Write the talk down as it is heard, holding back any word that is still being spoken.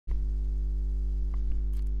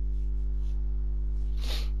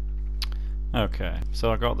Okay,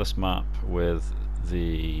 so I got this map with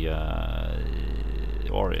the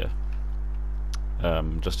Warrior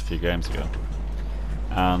just a few games ago,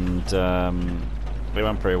 and it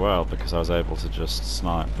went pretty well because I was able to just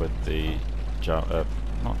snipe with the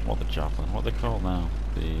not the javelin, what are they called now?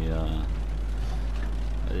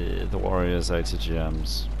 The Warrior's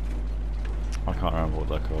ATGMs. I can't remember what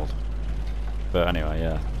they're called, but anyway,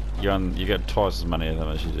 yeah. You get twice as many of them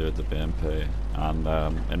as you do with the BMP, and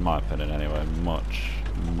in my opinion anyway, much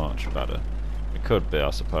better. It could be,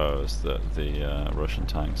 I suppose, that the Russian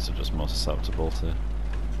tanks are just more susceptible to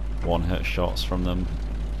one-hit shots from them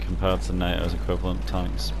compared to NATO's equivalent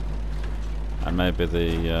tanks, and maybe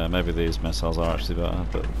these missiles are actually better,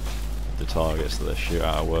 but the targets that they shoot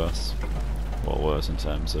at are worse. Well, worse in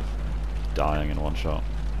terms of dying in one shot.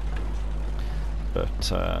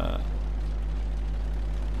 But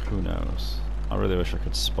who knows? I really wish I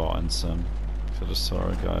could spot in some. I just saw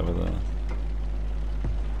a guy over there.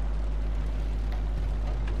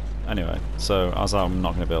 Anyway, so as I'm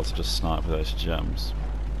not going to be able to just snipe with HGMs,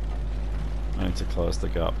 I need to close the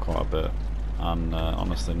gap quite a bit, and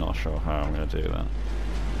honestly not sure how I'm going to do that.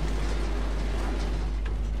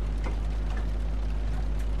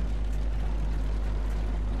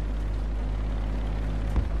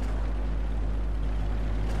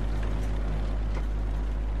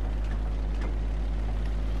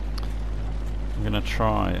 I'm going to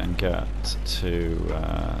try and get to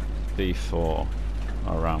B4, or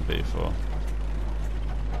around B4.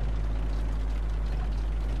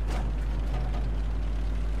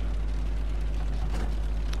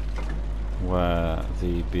 Where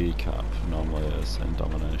the B cap normally is in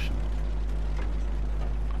domination.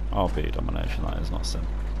 Or B domination, that is, not sim.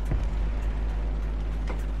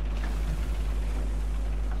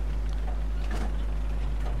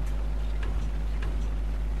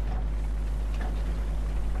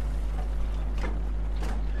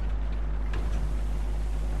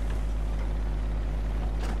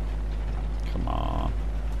 Come on.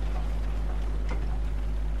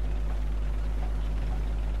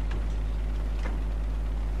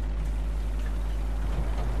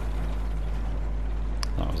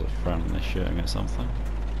 That was a friendly shooting at something.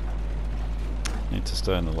 Need to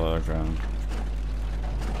stay in the lower ground.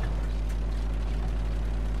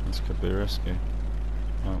 This could be risky.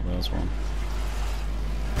 Oh, there's one.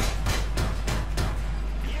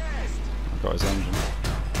 I've got his engine.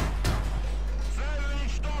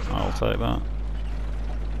 I'll take that.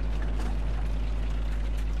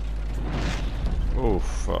 Oh,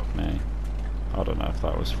 fuck me. I don't know if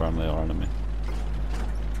that was friendly or enemy.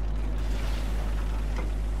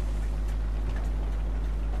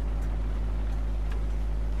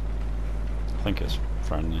 I think it's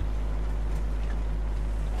friendly.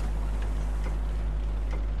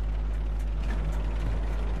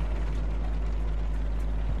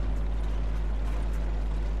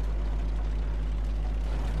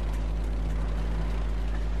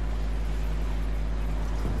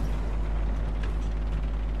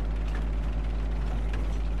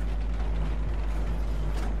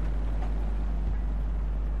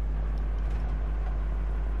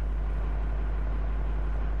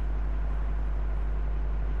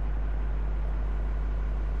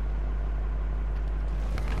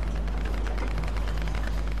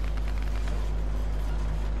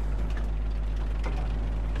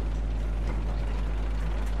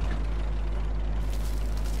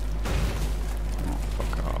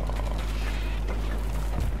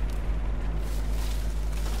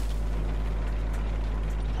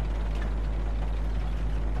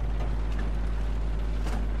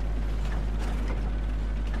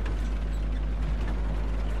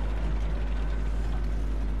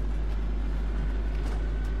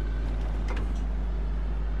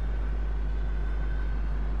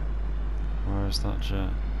 Where's that jet?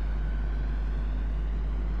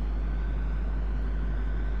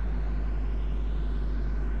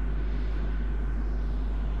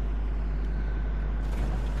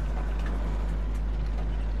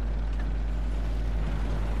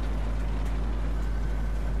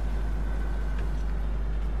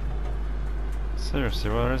 Seriously,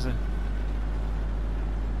 where is he?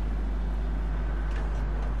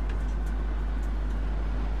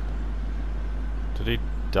 Did he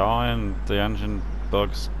die and the engine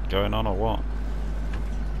bugs going on or what?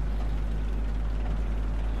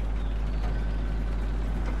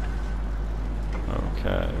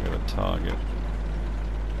 Okay, we got a target.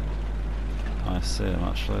 I see him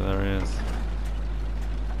actually, there he is.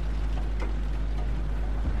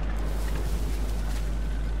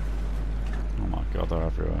 Oh my god, they're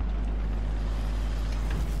everywhere.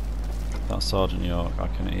 That Sergeant York I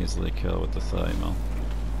can easily kill with the 30mm.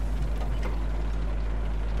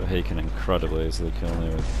 he can incredibly easily kill me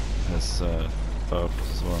with his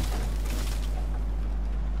focus as well.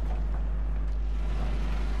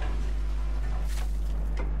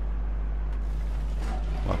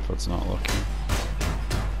 Leopard's not looking.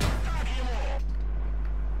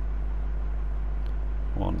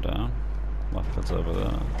 One down. Leopard's over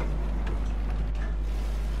there.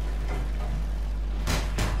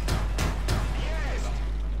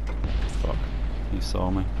 Fuck. He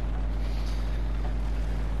saw me.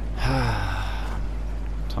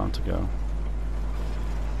 Time to go.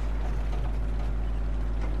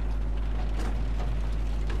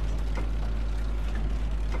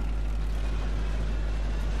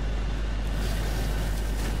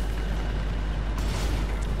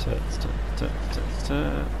 Tits, tits, tits, tits,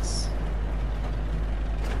 tits.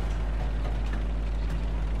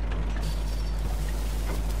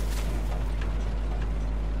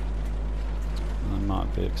 I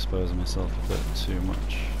might be exposing myself a bit too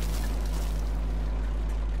much.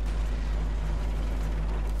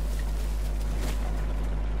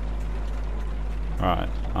 Right,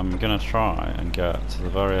 I'm gonna try and get to the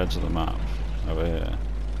very edge of the map over here,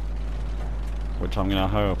 which I'm gonna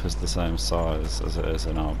hope is the same size as it is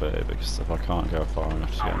in RB, because if I can't go far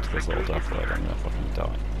enough to get into this little death lane, I'm gonna fucking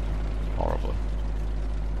die horribly.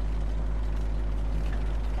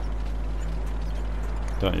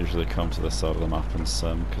 Don't usually come to this side of the map in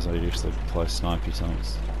Sim because I usually play snipey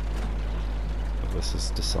tanks, but this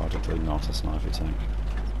is decidedly not a snipey tank.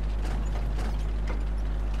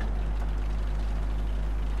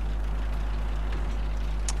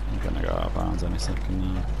 I'm gonna go out of bounds any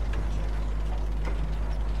second now.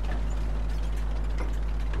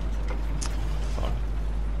 Fuck.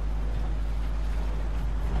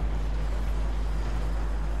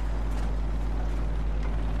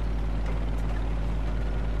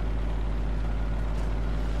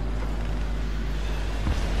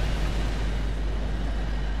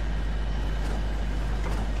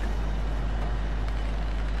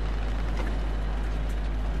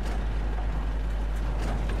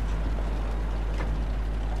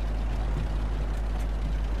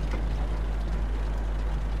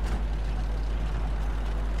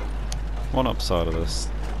 One upside of this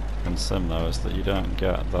in Sim though is that you don't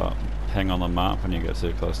get that ping on the map when you get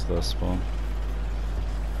too close to their spawn.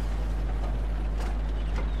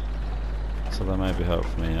 So there may be hope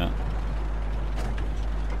for me yet.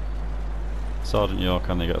 Sergeant York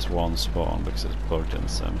only gets one spawn because it's plugged in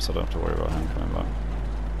Sim, so I don't have to worry about him coming back.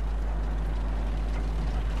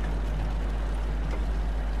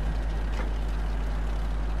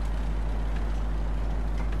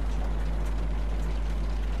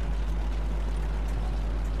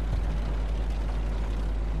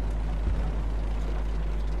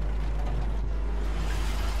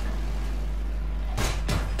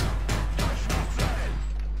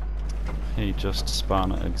 He just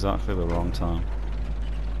spun at exactly the wrong time.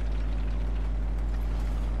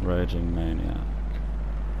 Raging Maniac.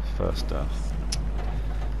 First death.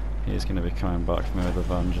 He's going to be coming back for me with a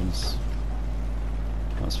vengeance.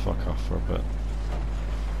 Let's fuck off for a bit.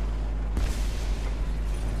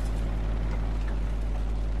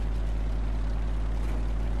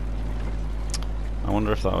 I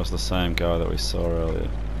wonder if that was the same guy that we saw earlier.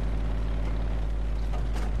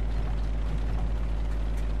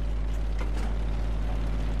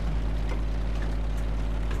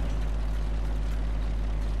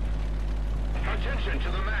 Attention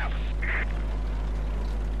to the map.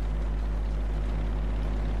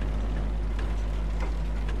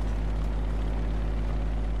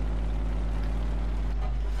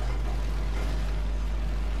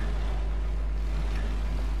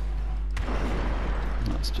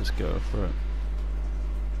 Let's just go for it.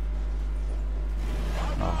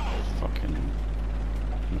 Oh, fucking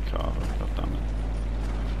Macarver, god damn it.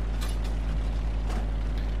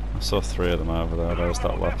 I saw three of them over there. There's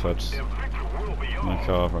that leopard,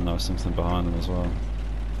 Macarver, and there was something behind them as well.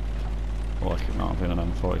 Like it might have been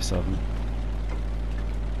an M47.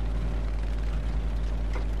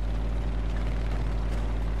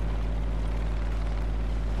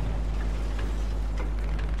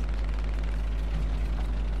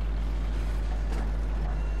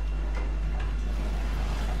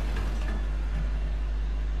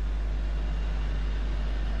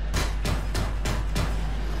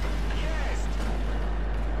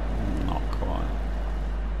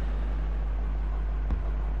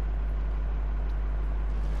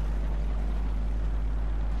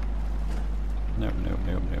 Nope, nope,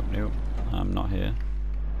 nope, nope, nope. I'm not here.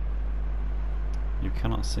 You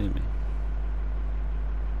cannot see me.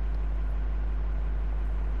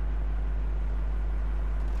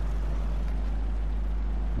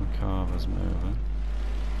 The carver's moving.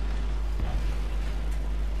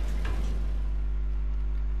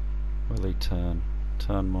 Will he turn?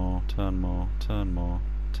 Turn more, turn more, turn more,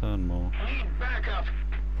 turn more. Need backup.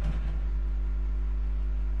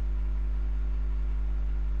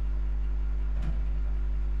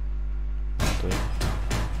 Do.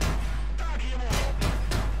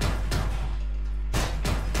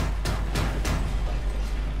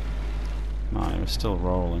 Man, he was still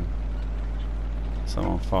rolling. So I'm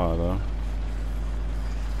on fire though.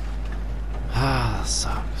 Ah, that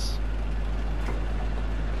sucks.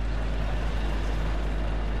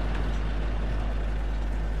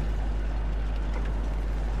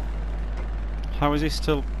 How is he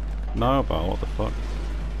still mobile? What the fuck?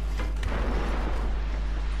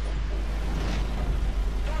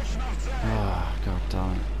 Ah, god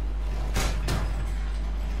damn it.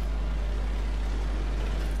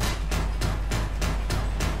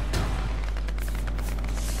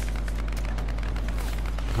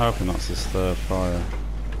 I'm hoping that's his third fire.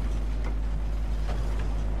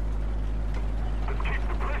 Let's keep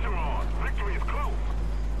the pressure on. Victory is close.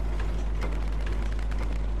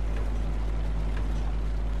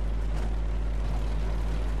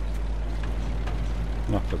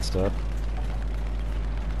 Muppet's dead.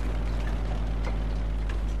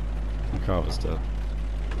 McCarver's dead.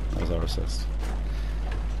 That was our assist.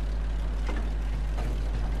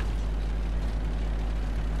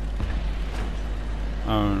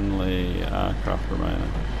 Only aircraft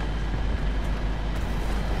remaining.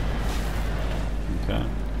 Okay,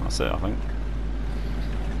 that's it I think.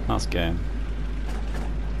 That's game.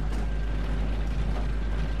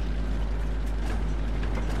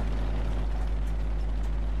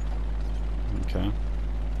 Okay.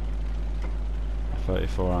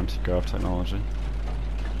 34 anti-grav technology.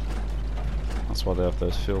 That's why they have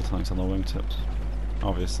those fuel tanks on the wingtips,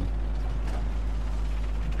 obviously.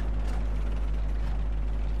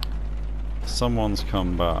 Someone's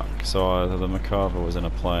come back, so either the McCarver was in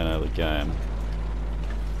a plane early game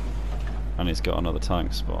and he's got another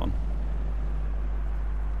tank spawn,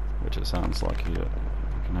 which it sounds like I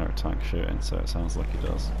can hear a tank shooting, so it sounds like he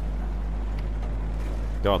does.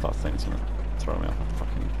 God, that thing's gonna throw me off a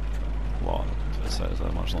fucking lot if it stays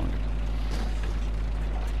there much longer.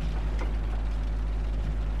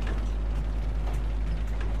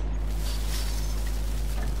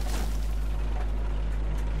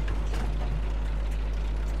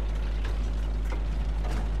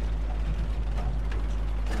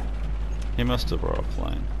 He must have brought a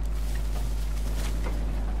plane.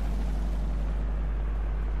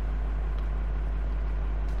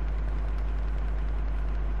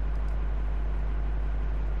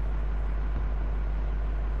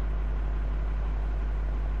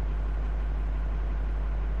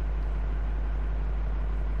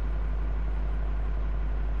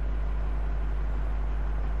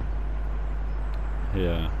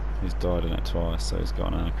 Yeah, he's died in it twice, so he's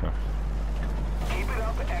got an aircraft. Keep it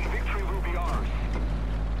up and victory will be ours.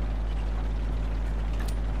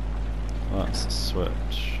 Let's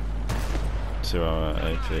switch to our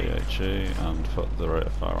APHE and put the rate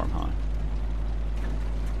of fire on high.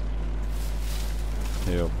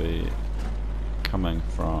 He'll be coming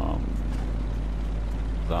from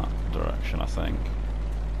that direction, I think.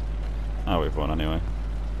 Oh, we've won anyway.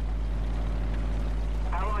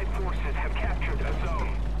 Allied forces have captured a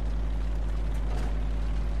zone.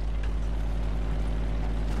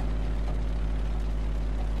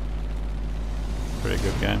 Pretty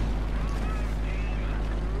good game.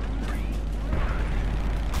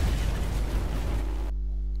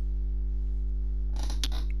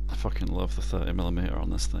 I fucking love the 30mm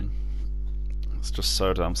on this thing. It's just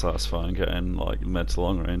so damn satisfying getting like mid to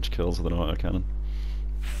long range kills with an autocannon.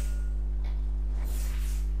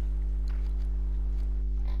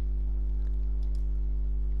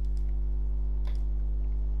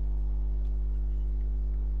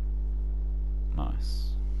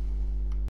 Nice.